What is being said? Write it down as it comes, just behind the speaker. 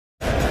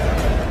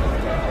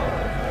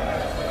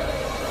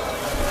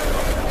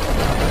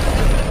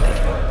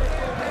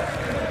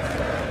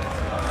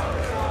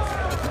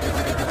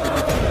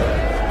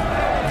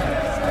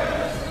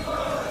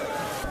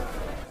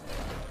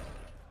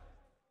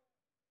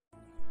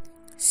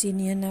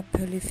Senior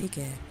Napoli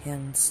figure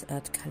hints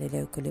at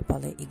Kalidou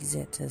Koulibaly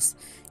exit as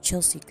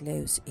Chelsea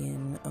close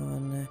in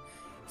on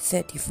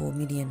 £34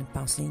 million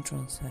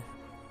transfer.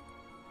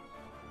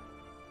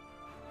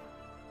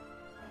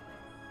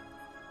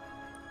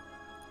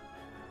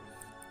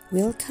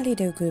 Will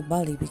Kalidou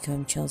Koulibaly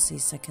become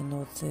Chelsea's second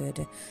or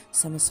third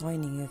summer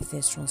signing of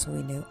this transfer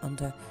window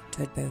under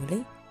Todd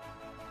Boehly?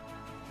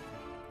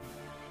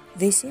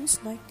 This seems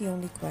like the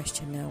only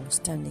question now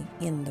standing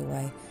in the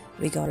way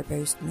regarding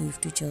Boehly's move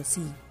to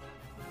Chelsea.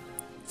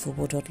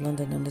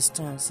 Football.london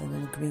understands that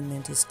an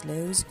agreement is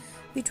close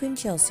between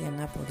Chelsea and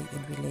Napoli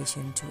in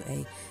relation to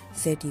a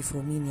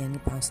 £34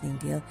 million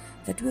deal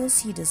that will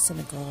see the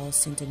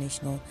Senegalese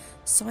international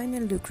sign a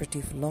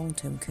lucrative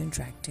long-term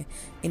contract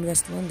in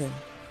West London.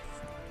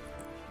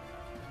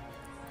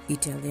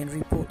 Italian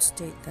reports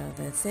state that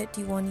the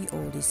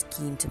 31-year-old is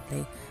keen to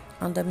play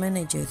under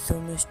manager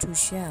Thomas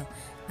Tuchel,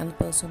 and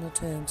personal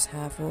terms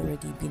have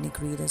already been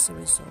agreed as a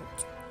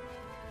result.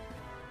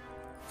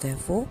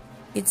 Therefore,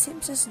 it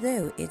seems as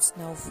though it's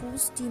now full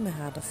steam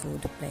ahead for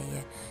the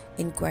player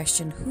in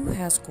question, who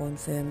has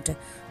confirmed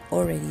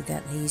already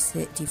that his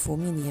 £34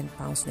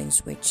 million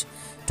switch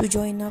to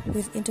join up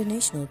with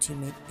international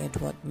teammate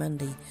Edouard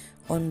Mendy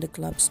on the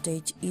club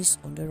stage is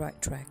on the right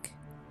track.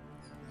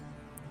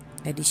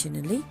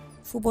 Additionally,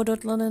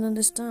 football.london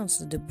understands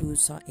that the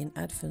Blues are in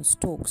advanced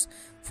talks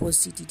for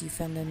City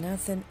defender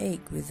Nathan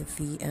Ake, with the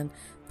fee and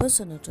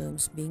personal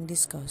terms being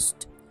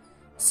discussed.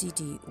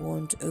 City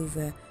want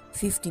over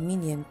 £50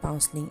 million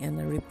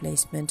and a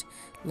replacement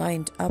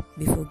lined up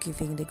before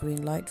giving the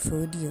green light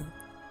for a deal.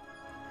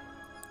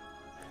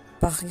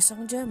 Paris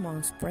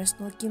Saint-Germain's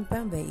Presnel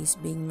Kimpembe is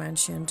being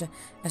mentioned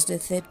as the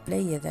third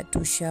player that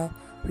Tuchel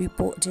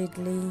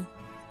reportedly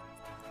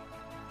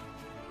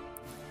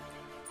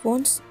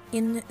wants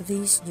in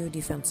this new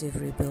defensive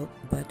rebuild,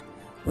 but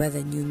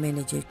whether new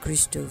manager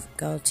Christophe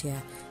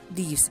Galtier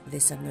leaves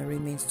this summer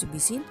remains to be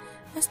seen,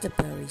 as the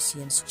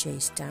Parisians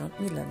chase down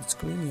Milan's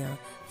Skriniar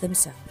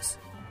themselves.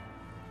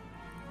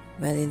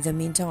 But in the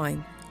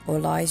meantime,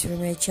 all eyes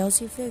from a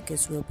Chelsea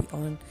focus will be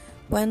on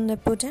when a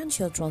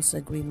potential transfer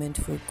agreement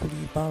for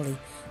Koulibaly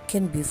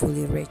can be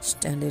fully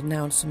reached and an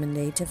announcement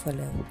later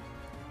follow.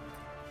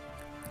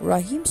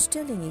 Raheem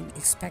Sterling is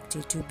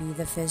expected to be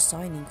the first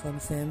signing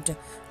confirmed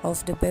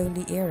of the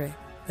Boehly era,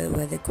 but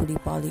whether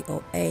Koulibaly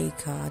or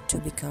Ake are to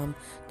become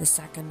the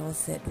second or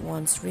third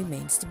ones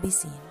remains to be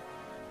seen.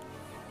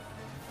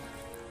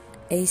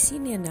 A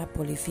senior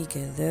Napoli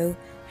figure, though,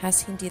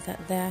 has hinted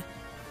that their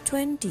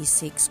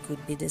 26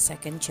 could be the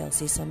second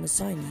Chelsea summer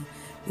signing,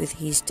 with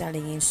his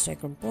telling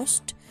Instagram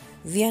post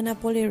via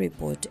Napoli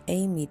report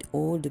amid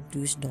all the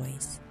Blues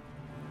noise.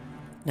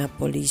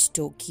 Napoli's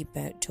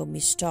storekeeper Tommy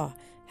Starr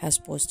has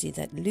posted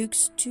that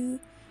looks to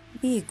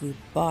be a good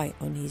buy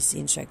on his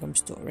Instagram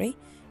story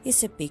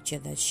is a picture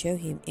that shows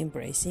him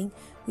embracing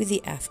with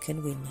the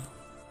Afghan winner.